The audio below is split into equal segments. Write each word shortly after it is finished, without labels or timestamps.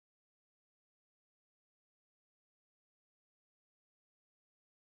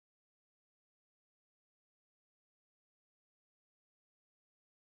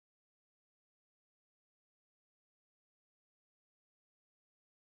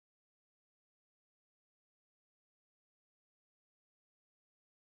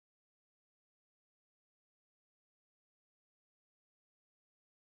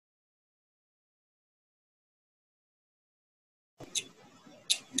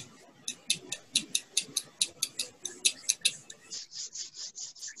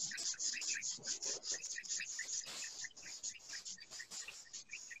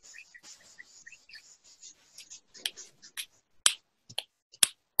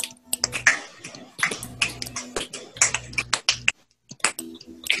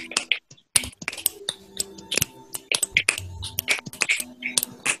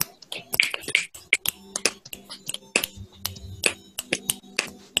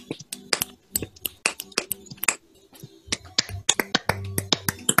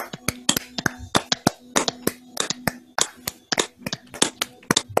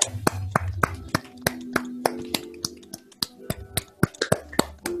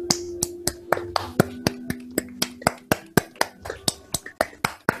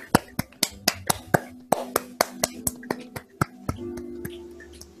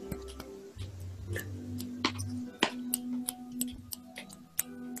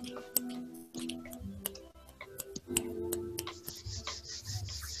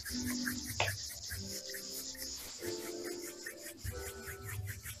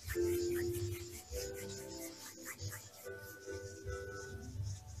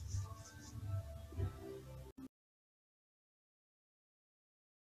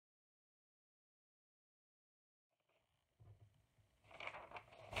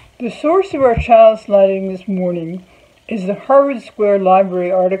The source of our chalice lighting this morning is the Harvard Square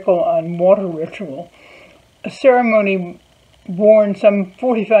Library article on water ritual, a ceremony born some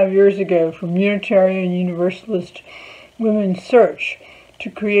 45 years ago from Unitarian Universalist women's search to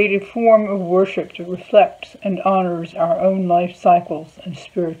create a form of worship that reflects and honors our own life cycles and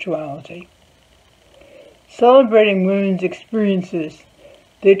spirituality. Celebrating women's experiences,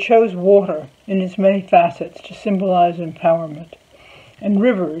 they chose water in its many facets to symbolize empowerment, and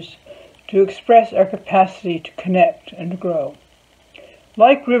rivers to express our capacity to connect and grow.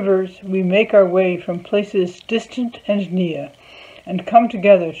 Like rivers, we make our way from places distant and near and come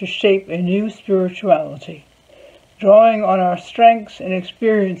together to shape a new spirituality, drawing on our strengths and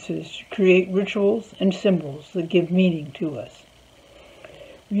experiences to create rituals and symbols that give meaning to us.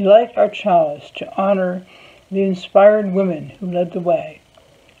 We light our chalice to honor the inspired women who led the way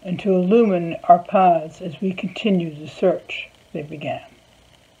and to illumine our paths as we continue the search they began.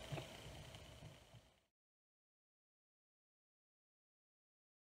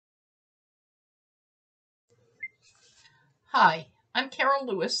 Hi, I'm Carol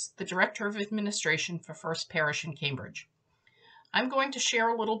Lewis, the Director of Administration for First Parish in Cambridge. I'm going to share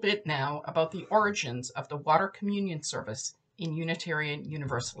a little bit now about the origins of the water communion service in Unitarian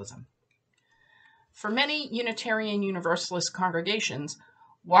Universalism. For many Unitarian Universalist congregations,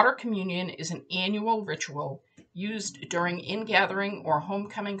 water communion is an annual ritual used during ingathering or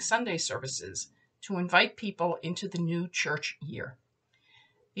homecoming Sunday services to invite people into the new church year.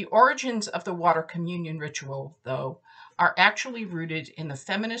 The origins of the water communion ritual, though, are actually rooted in the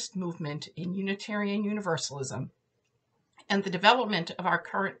feminist movement in Unitarian Universalism and the development of our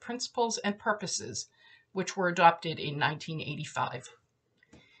current principles and purposes, which were adopted in 1985.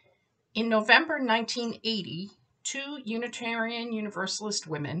 In November 1980, two Unitarian Universalist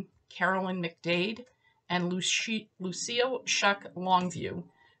women, Carolyn McDade and Lucille Shuck Longview,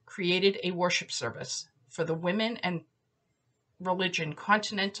 created a worship service for the Women and Religion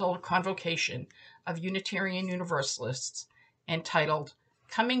Continental Convocation of Unitarian Universalists entitled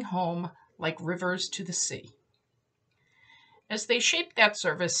Coming Home Like Rivers to the Sea. As they shaped that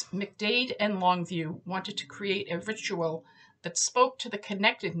service, McDade and Longview wanted to create a ritual that spoke to the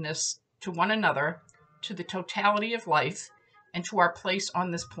connectedness to one another, to the totality of life, and to our place on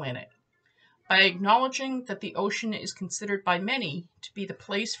this planet. By acknowledging that the ocean is considered by many to be the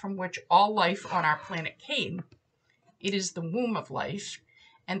place from which all life on our planet came, it is the womb of life,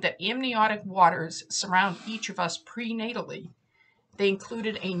 and that amniotic waters surround each of us prenatally, they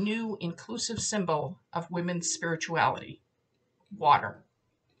included a new inclusive symbol of women's spirituality, water.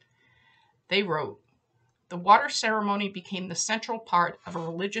 They wrote, "The water ceremony became the central part of a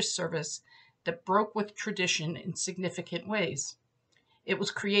religious service that broke with tradition in significant ways. It was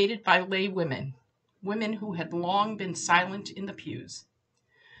created by lay women, women who had long been silent in the pews.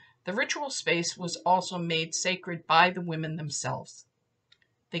 The ritual space was also made sacred by the women themselves.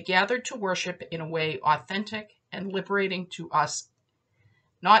 They gathered to worship in a way authentic and liberating to us,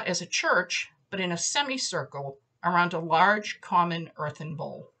 not as a church, but in a semicircle around a large common earthen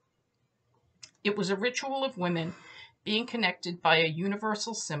bowl. It was a ritual of women being connected by a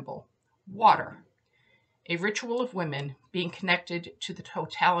universal symbol, water, a ritual of women being connected to the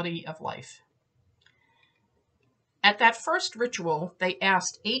totality of life." At that first ritual, they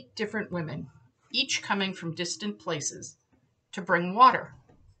asked 8 different women, each coming from distant places, to bring water,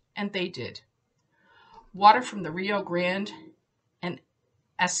 and they did. Water from the Rio Grande and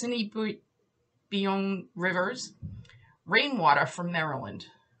Assiniboine rivers, rainwater from Maryland,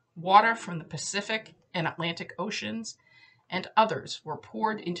 water from the Pacific and Atlantic Oceans, and others were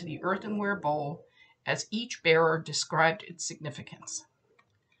poured into the earthenware bowl as each bearer described its significance.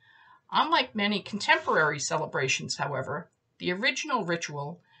 Unlike many contemporary celebrations, however, the original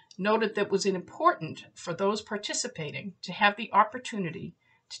ritual noted that it was important for those participating to have the opportunity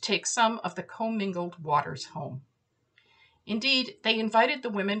to take some of the commingled waters home. Indeed, they invited the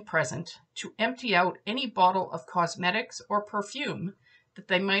women present to empty out any bottle of cosmetics or perfume that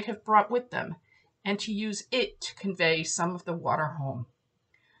they might have brought with them, and to use it to convey some of the water home,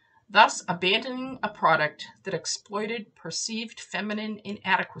 thus abandoning a product that exploited perceived feminine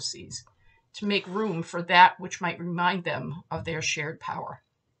inadequacies to make room for that which might remind them of their shared power.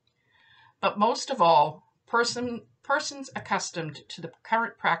 But most of all, persons accustomed to the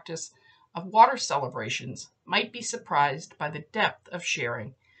current practice of water celebrations might be surprised by the depth of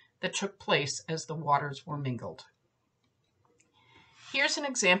sharing that took place as the waters were mingled. Here's an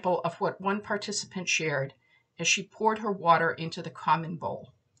example of what one participant shared as she poured her water into the common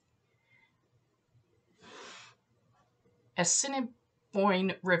bowl.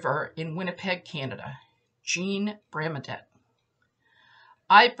 Assiniboine River in Winnipeg, Canada. Jean Bramadette.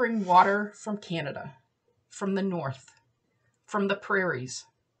 I bring water from Canada, from the north, from the prairies.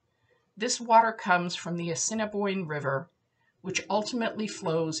 This water comes from the Assiniboine River, which ultimately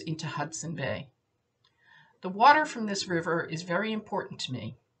flows into Hudson Bay. The water from this river is very important to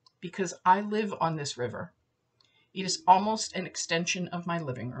me because I live on this river. It is almost an extension of my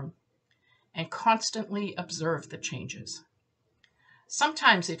living room, and constantly observe the changes.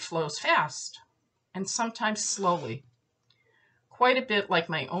 Sometimes it flows fast, and sometimes slowly, quite a bit like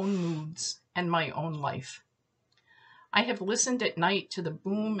my own moods and my own life. I have listened at night to the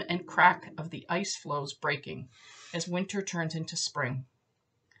boom and crack of the ice floes breaking as winter turns into spring.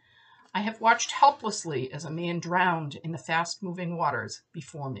 I have watched helplessly as a man drowned in the fast-moving waters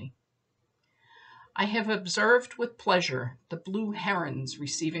before me. I have observed with pleasure the blue herons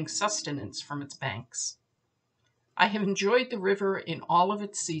receiving sustenance from its banks. I have enjoyed the river in all of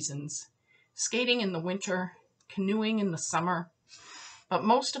its seasons, skating in the winter, canoeing in the summer, but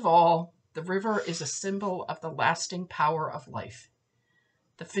most of all, the river is a symbol of the lasting power of life.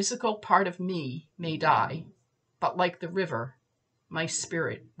 The physical part of me may die, but like the river, my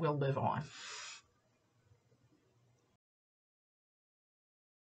spirit will live on.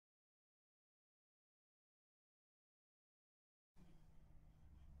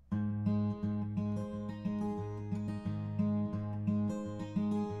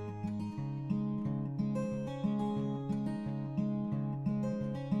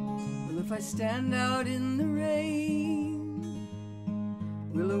 If I stand out in the rain,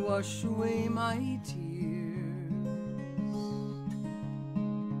 will it wash away my tears?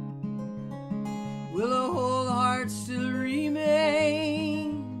 Will a whole heart still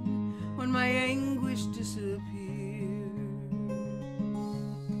remain when my anguish disappears?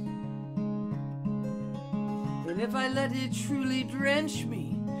 And if I let it truly drench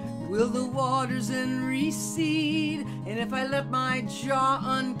me, will the waters then recede? And if I let my jaw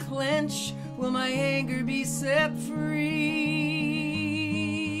unclench, will my anger be set free?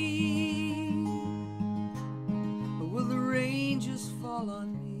 Or will the rain just fall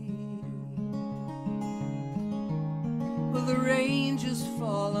on me? Will the rain just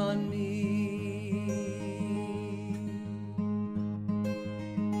fall on me?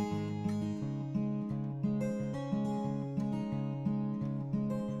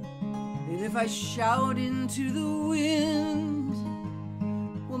 If I shout into the wind,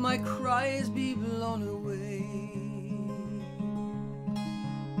 will my cries be blown away?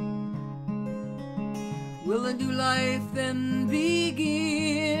 Will a new life then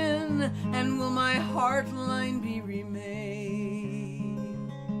begin, and will my heart line be remade?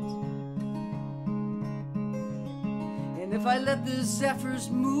 And if I let the zephyrs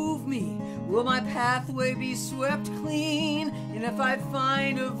move me, will my pathway be swept clean? And if I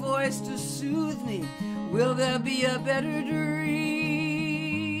find a voice to soothe me, will there be a better dream?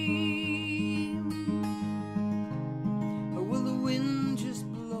 Or will the wind just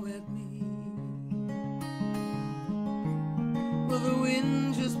blow at me? Will the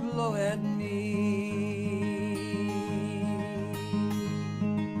wind just blow at me?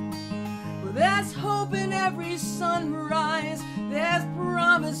 Well, there's hope in every sunrise, there's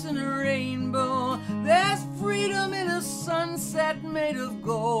promise in a rainbow, there's freedom in a sunset made of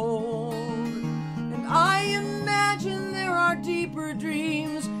gold. And I imagine there are deeper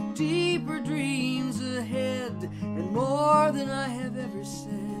dreams ahead, and more than I have ever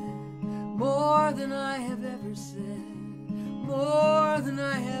said, more than I have ever said, more than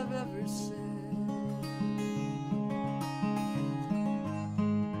I have ever said.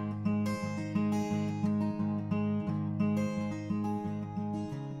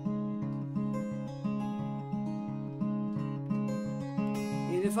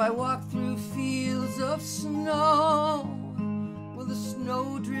 If I walk through fields of snow, will the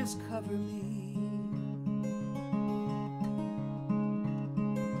snowdrifts cover me?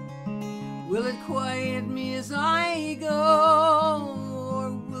 Will it quiet me as I go,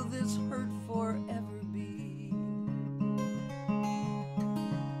 or will this hurt forever be?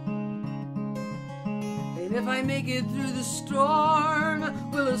 And if I make it through the storm,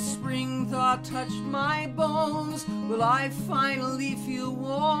 will a spring thaw touch my bones? Will I finally feel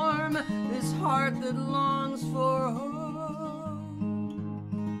warm, this heart that longs for home?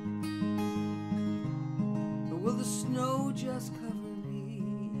 Or will the snow just cover me?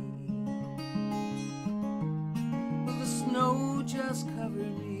 Will the snow just cover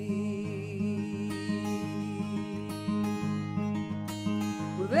me?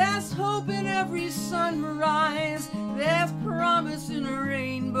 Well, there's hope in every sunrise, there's promise in a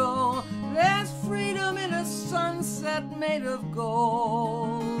rainbow, there's freedom in a sunset made of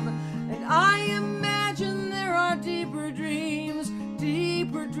gold. And I imagine there are deeper dreams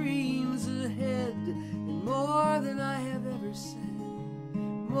more than I have ever said,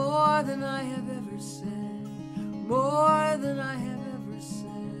 more than I have ever said, more than I have ever said.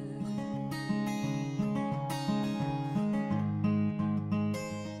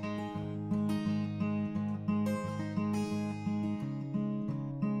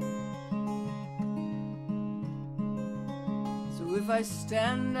 So if I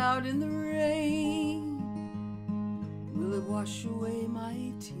stand out in the rain, will it wash away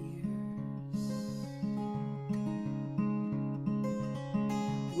my tears?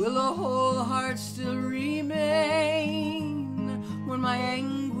 Will a whole heart still remain when my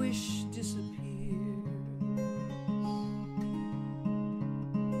anguish disappears?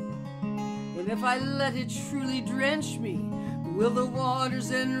 And if I let it truly drench me, will the waters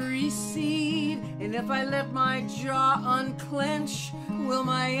then recede? And if I let my jaw unclench, will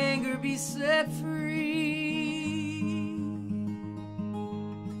my anger be set free?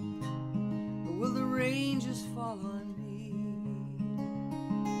 Or will the rain just fall on me?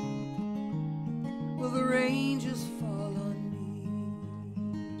 Will the rain just fall on me?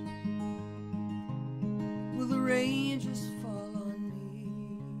 Will the rain just fall on me?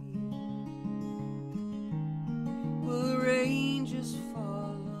 Will the rain just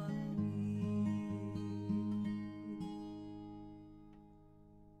fall on me?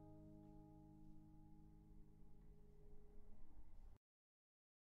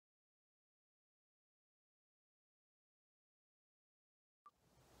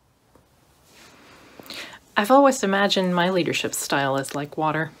 I've always imagined my leadership style as like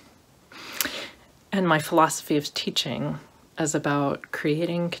water, and my philosophy of teaching as about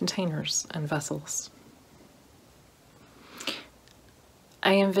creating containers and vessels.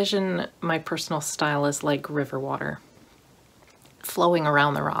 I envision my personal style as like river water, flowing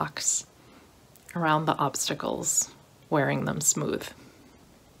around the rocks, around the obstacles, wearing them smooth.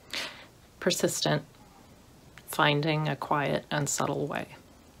 Persistent, finding a quiet and subtle way.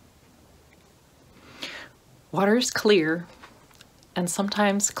 Water is clear and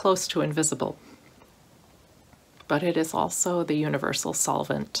sometimes close to invisible, but it is also the universal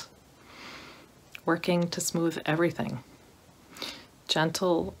solvent, working to smooth everything,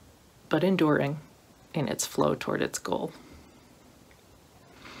 gentle but enduring in its flow toward its goal.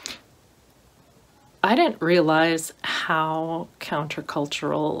 I didn't realize how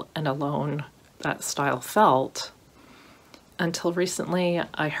countercultural and alone that style felt until recently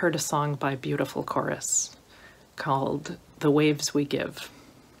I heard a song by Beautiful Chorus called The Waves We Give.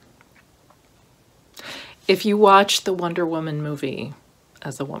 If you watch the Wonder Woman movie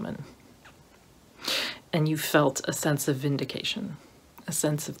as a woman and you felt a sense of vindication, a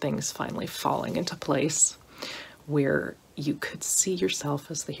sense of things finally falling into place where you could see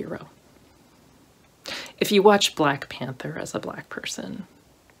yourself as the hero. If you watched Black Panther as a Black person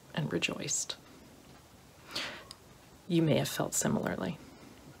and rejoiced, you may have felt similarly.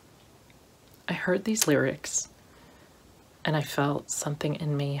 I heard these lyrics and I felt something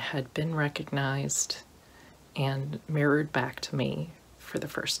in me had been recognized and mirrored back to me for the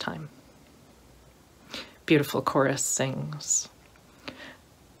first time. Beautiful Chorus sings,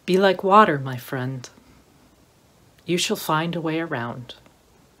 "Be like water, my friend. You shall find a way around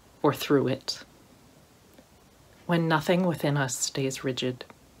or through it. When nothing within us stays rigid,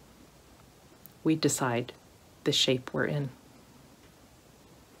 we decide the shape we're in."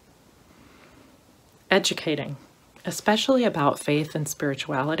 Educating, especially about faith and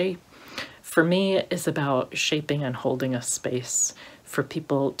spirituality, for me is about shaping and holding a space for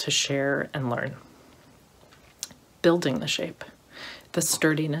people to share and learn. Building the shape, the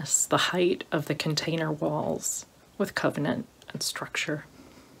sturdiness, the height of the container walls with covenant and structure.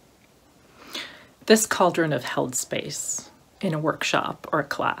 This cauldron of held space in a workshop or a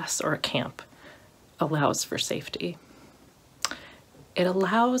class or a camp allows for safety. It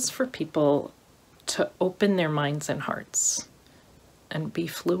allows for people to open their minds and hearts and be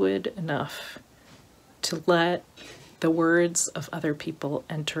fluid enough to let the words of other people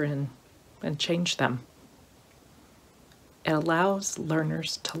enter in and change them. It allows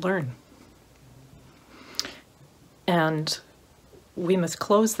learners to learn. And we must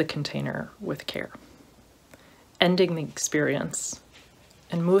close the container with care, ending the experience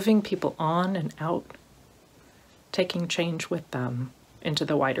and moving people on and out, taking change with them into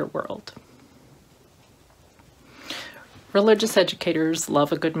the wider world. Religious educators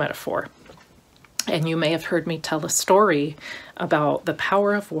love a good metaphor, and you may have heard me tell a story about the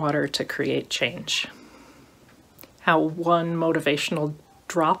power of water to create change. How one motivational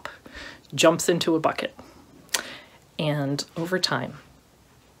drop jumps into a bucket, and over time,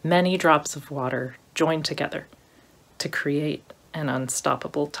 many drops of water join together to create an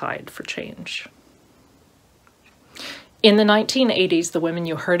unstoppable tide for change. In the 1980s, the women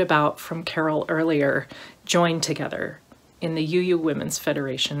you heard about from Carol earlier joined together in the UU Women's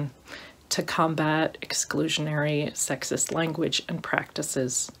Federation to combat exclusionary sexist language and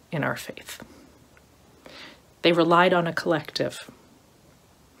practices in our faith. They relied on a collective.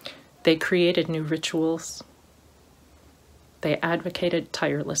 They created new rituals. They advocated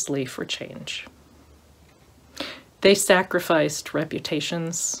tirelessly for change. They sacrificed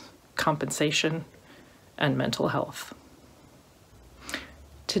reputations, compensation, and mental health.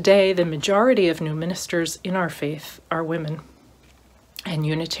 Today, the majority of new ministers in our faith are women, and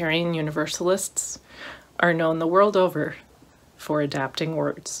Unitarian Universalists are known the world over for adapting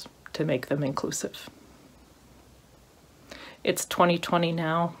words to make them inclusive. It's 2020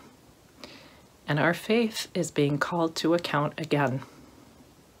 now, and our faith is being called to account again.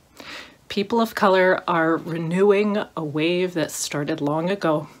 People of color are renewing a wave that started long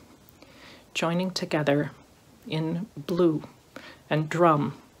ago, joining together in blue and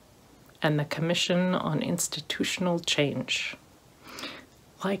drum and the Commission on Institutional Change,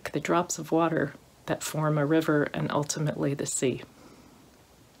 like the drops of water that form a river and ultimately the sea.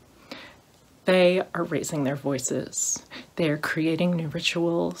 They are raising their voices. They are creating new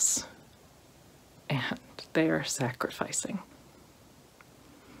rituals, and they are sacrificing.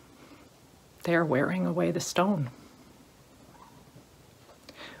 They are wearing away the stone.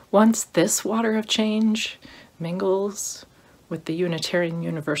 Once this water of change mingles with the Unitarian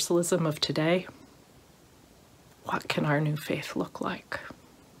Universalism of today, what can our new faith look like?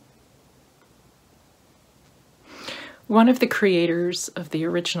 One of the creators of the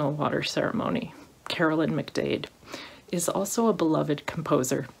original water ceremony, Carolyn McDade, is also a beloved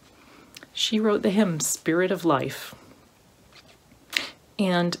composer. She wrote the hymn Spirit of Life.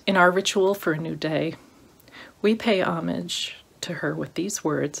 And in our ritual for a new day, we pay homage to her with these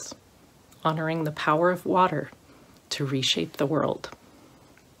words, honoring the power of water to reshape the world.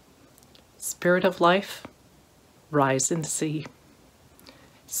 Spirit of life, rise in the sea.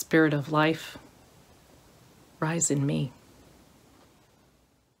 Spirit of life, rise in me.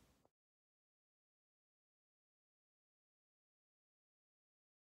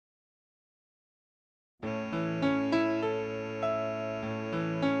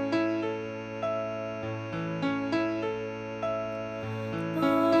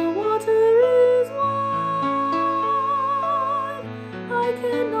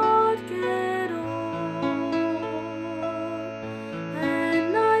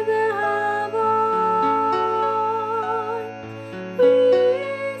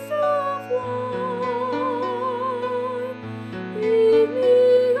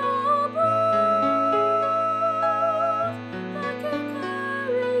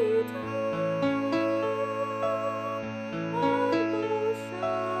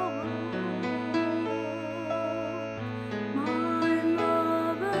 My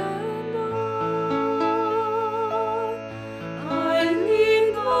lover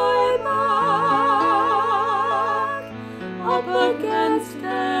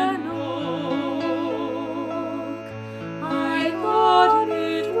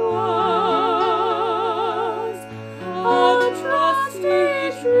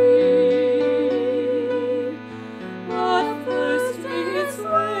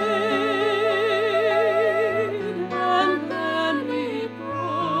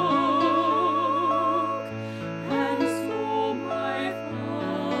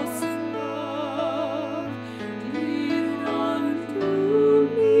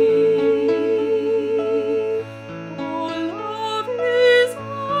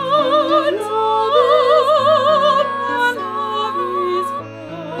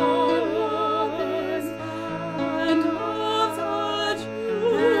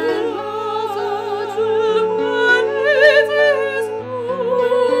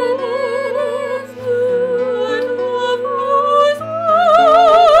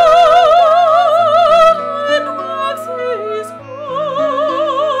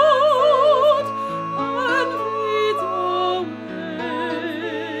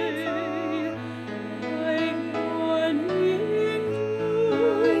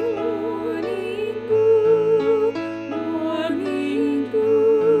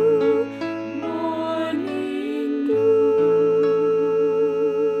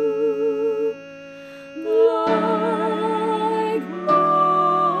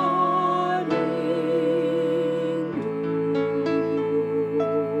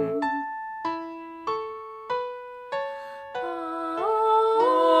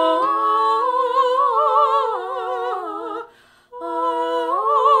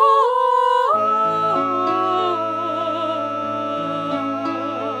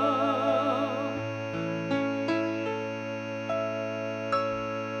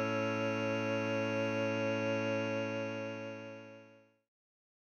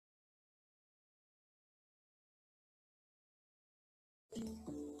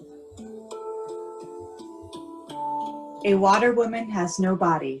A Water Woman Has No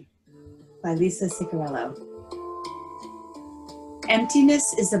Body by Lisa Ciccarello.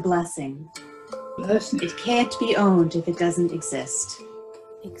 Emptiness is a blessing. It can't be owned if it doesn't exist.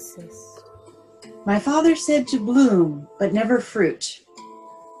 My father said to bloom, but never fruit.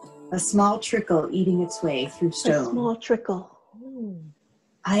 A small trickle eating its way through stone. A small trickle.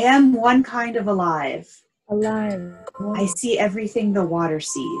 I am one kind of alive. Alive. I see everything the water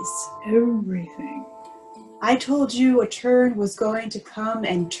sees. Everything. I told you a turn was going to come,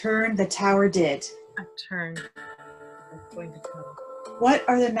 and turn the tower did. A turn was going to come. What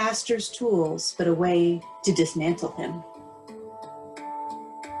are the master's tools but a way to dismantle him?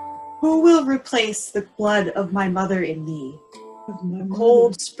 Who will replace the blood of my mother in me? A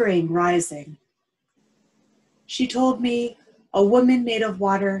cold spring rising. She told me a woman made of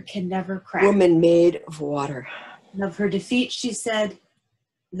water can never crack. Woman made of water. And of her defeat, she said,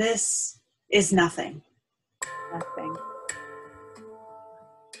 this is nothing. Nothing.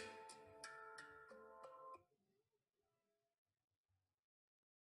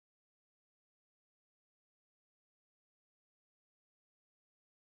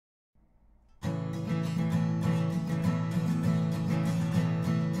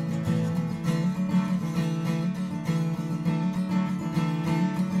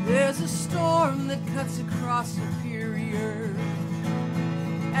 There's a storm that cuts across Superior,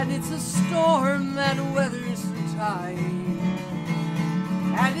 and it's a storm that weathers the tide,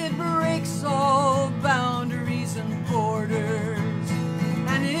 and it breaks all boundaries and borders,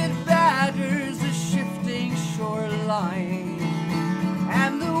 and it batters the shifting shoreline,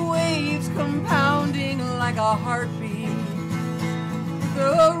 and the waves come pounding like a heartbeat,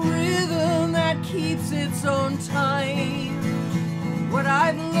 the rhythm that keeps its own time. What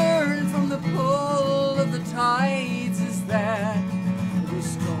I've learned from the pull of the tides is that the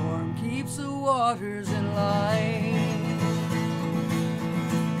storm keeps the waters in line.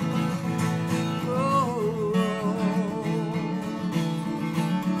 Oh,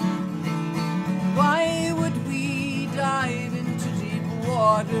 why would we dive into deep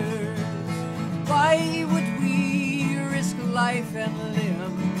waters? Why would we risk life and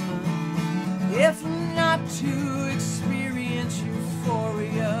limb if not to experience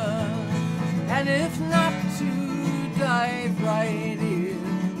euphoria, and if not to dive right in?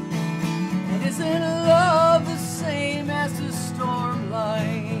 And isn't love the same as the storm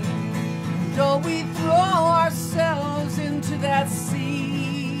line? Don't we throw ourselves into that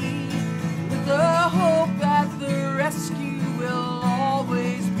sea with the hope that the rescue will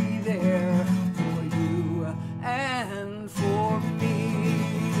always be there for you and for me?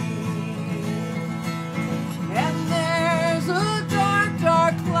 And there's a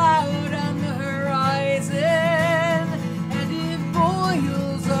dark cloud on the horizon, and it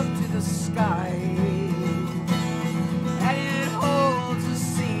boils up to the sky, and it holds the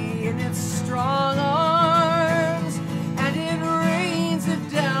sea in its strong arms, and it rains it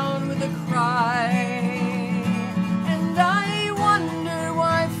down with a cry. And I wonder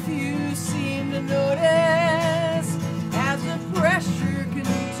why few seem to notice as the pressure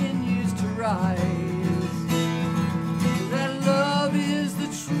continues to rise, that love is the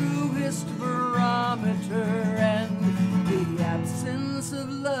truest barometer, and the absence of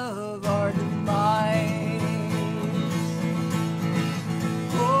love our demise.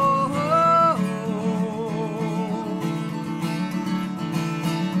 Oh,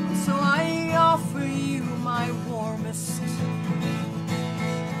 so I offer you my warmest,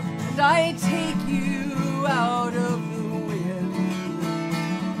 and I take you out of the wind,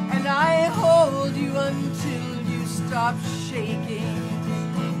 and I hold you until you stop shaking,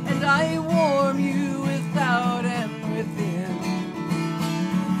 and I warm you without and within.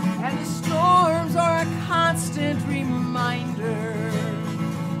 And the storms are a constant reminder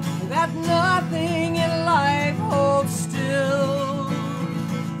that nothing in life holds still.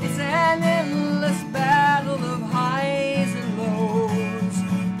 It's an endless battle of highs and lows.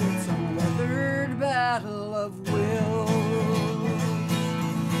 It's a weathered battle of will.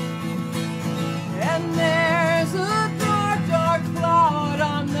 And there's a dark cloud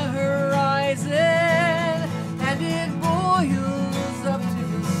on the horizon, and it boils up to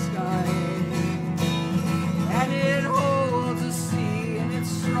the sky, and it holds the sea in its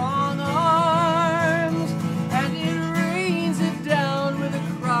strong arms, and it rains it down with a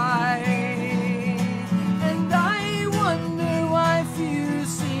cry. And I wonder why few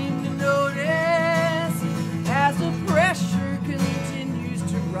seem to notice as the pressure continues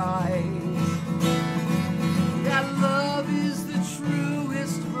to rise, that love is the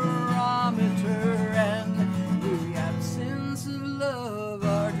truest barometer, and the absence of love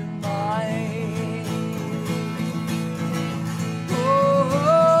our demise.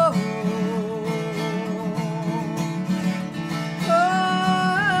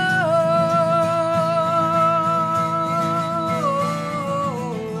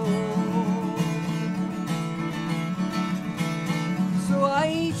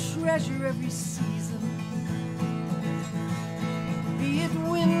 treasure every season, be it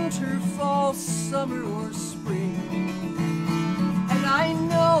winter, fall, summer, or spring. And I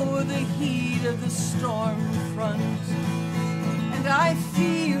know the heat of the storm front, and I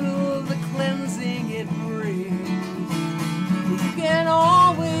feel the cleansing it brings. You can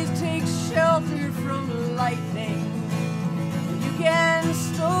always take shelter from lightning. You can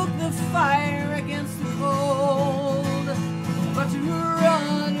stoke the fire against the cold. But to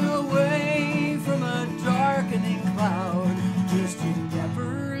run away from a darkening cloud is to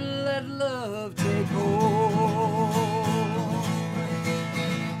never let love take hold.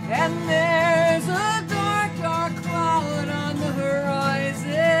 And there's a dark, dark cloud on the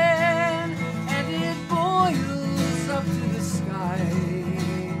horizon, and it boils up to the sky,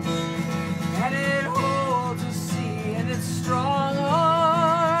 and it holds the sea in its strong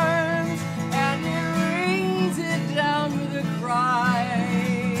arms, and it rains it down with a cry.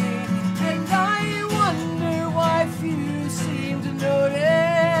 And I wonder why few seem to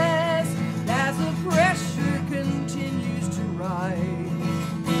notice as the pressure continues to rise,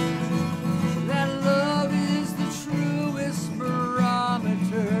 that love is the truest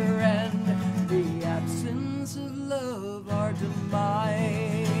barometer, and the absence of love our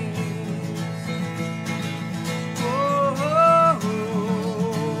demise. Oh, oh,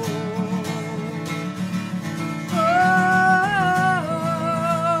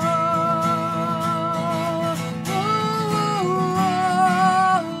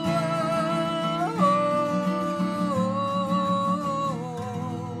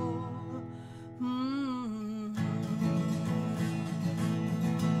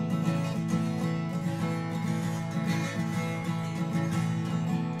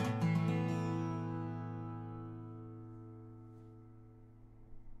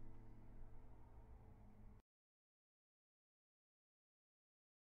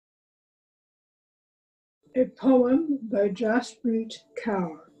 A poem by Jaspreet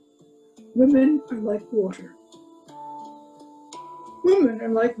Kaur. Women are like water. Women are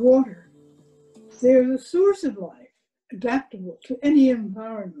like water. They are the source of life, adaptable to any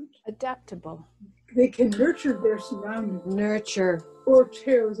environment. Adaptable. They can nurture their surroundings Nurture. or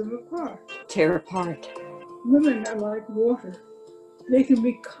tear them apart. Tear apart. Women are like water. They can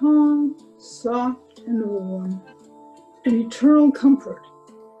be calm, soft, and warm, an eternal comfort.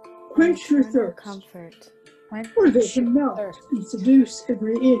 Quench your thirst. Comfort. Or they can melt Thirst. and seduce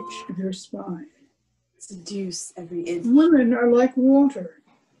every inch of your spine. Seduce every inch. Women are like water.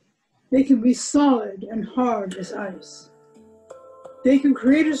 They can be solid and hard as ice. They can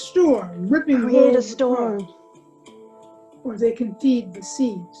create a storm, ripping Create a walls storm. apart. Or they can feed the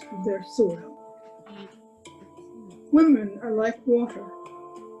seeds of their soil. Women are like water.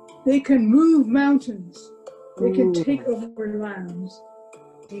 They can move mountains. They can take over lands.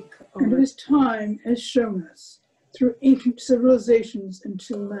 And as time has shown us, through ancient civilizations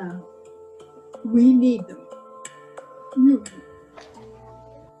until now, we need them. You.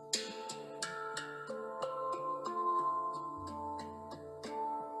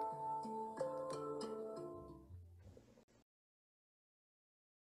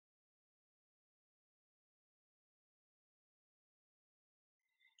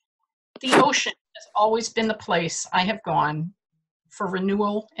 The ocean has always been the place I have gone for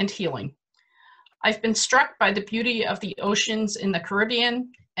renewal and healing. I've been struck by the beauty of the oceans in the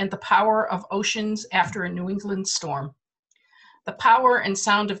Caribbean and the power of oceans after a New England storm. The power and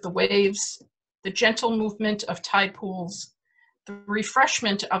sound of the waves, the gentle movement of tide pools, the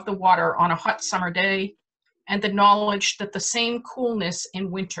refreshment of the water on a hot summer day, and the knowledge that the same coolness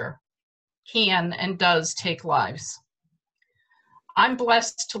in winter can and does take lives. I'm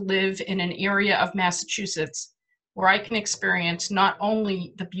blessed to live in an area of Massachusetts where I can experience not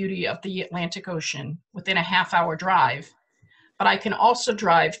only the beauty of the Atlantic Ocean within a half-hour drive, but I can also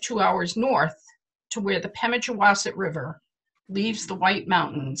drive 2 hours north to where the Pemigewasset River leaves the White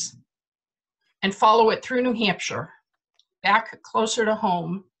Mountains and follow it through New Hampshire, back closer to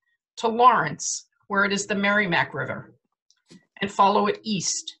home to Lawrence, where it is the Merrimack River, and follow it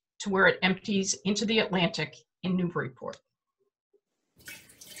east to where it empties into the Atlantic in Newburyport.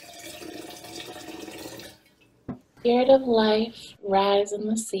 Spirit of life, rise in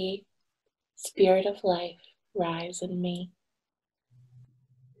the sea. Spirit of life, rise in me.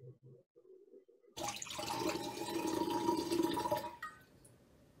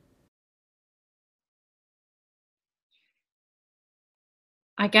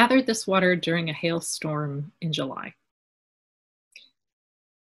 I gathered this water during a hailstorm in July.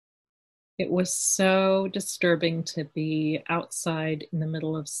 It was so disturbing to be outside in the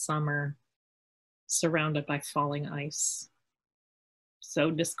middle of summer, surrounded by falling ice. so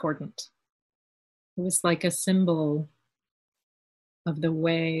discordant. It was like a symbol of the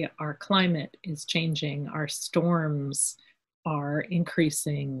way our climate is changing. Our storms are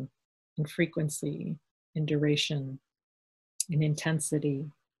increasing in frequency, in duration, in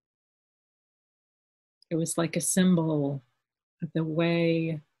intensity. It was like a symbol of the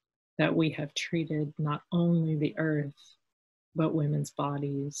way that we have treated not only the earth, but women's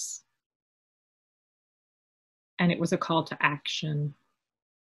bodies. And it was a call to action.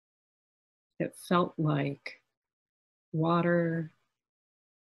 It felt like water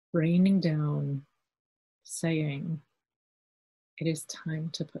raining down, saying, it is time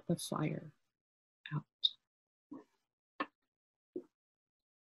to put the fire out.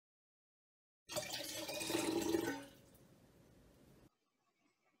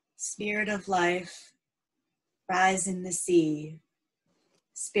 Spirit of life, rise in the sea.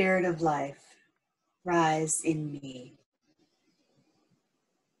 Spirit of life, rise in me.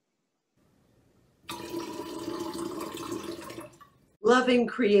 Loving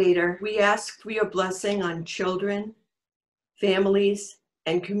Creator, we ask for your blessing on children, families,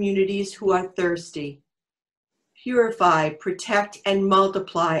 and communities who are thirsty. Purify, protect, and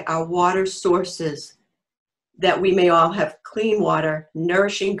multiply our water sources, that we may all have clean water,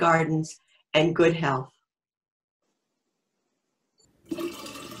 nourishing gardens, and good health.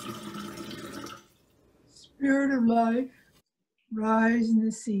 Spirit of life, rise in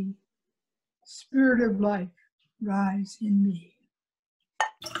the sea. Spirit of life, rise in me.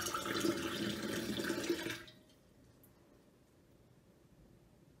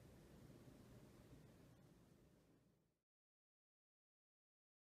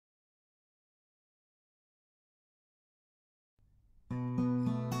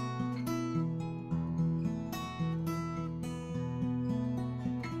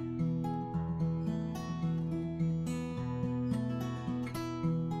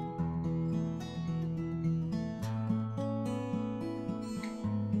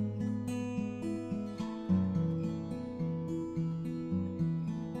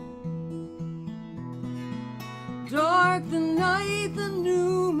 Dark the night, the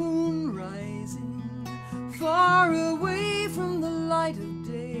new moon rising, far away from the light of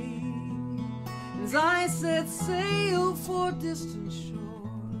day. As I set sail for distant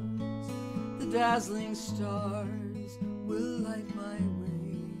shores, the dazzling stars will light my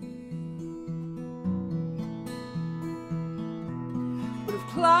way. But if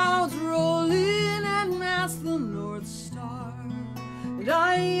clouds roll in and mask the North Star, and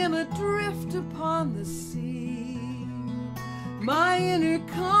I am adrift upon the sea, my inner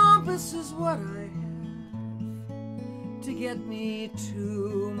compass is what I have to get me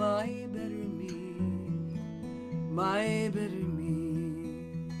to my better me, my better me.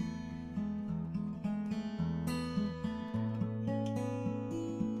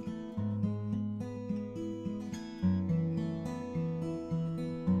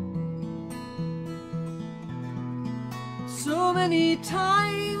 So many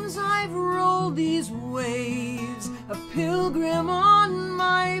times I've rolled these waves, a pilgrim on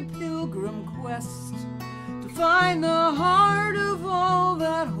my pilgrim quest, to find the heart of all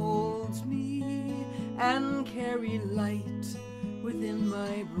that holds me and carry light within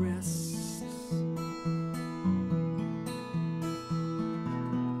my breast.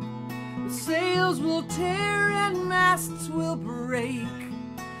 The sails will tear and masts will break,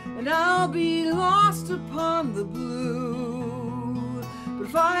 and I'll be lost upon the blue. But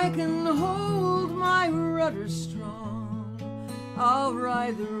if I can hold my rudder strong, I'll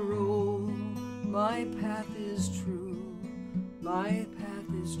ride the roll. My path is true, my path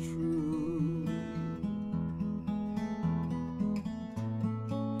is true.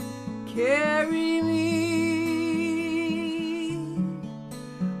 Carry me,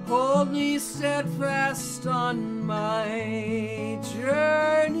 hold me steadfast on my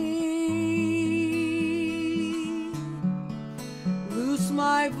journey. Loose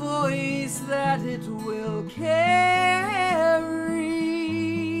my voice that it will carry.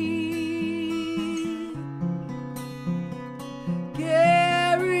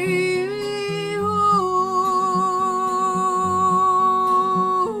 Carry me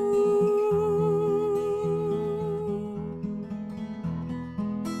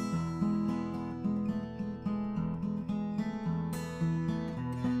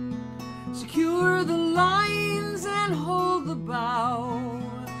Secure the lines and hold the bow.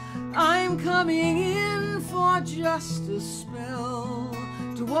 I'm coming in for just a spell,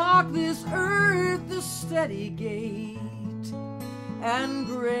 to walk this earth the steady gate and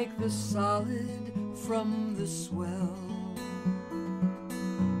break the solid from the swell.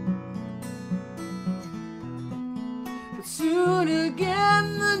 But soon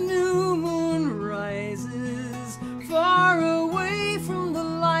again the new moon rises, far away from the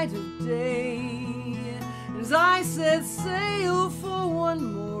light of day. As I set sail for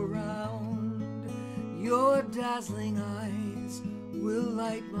one more round, your dazzling eyes will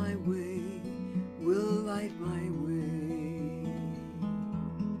light my way, will light my way.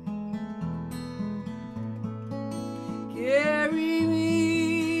 Carry me,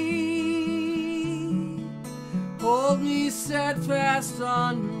 hold me steadfast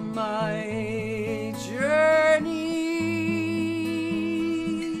on my journey.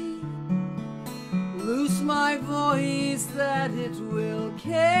 Loose my voice that it will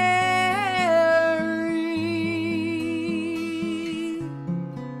carry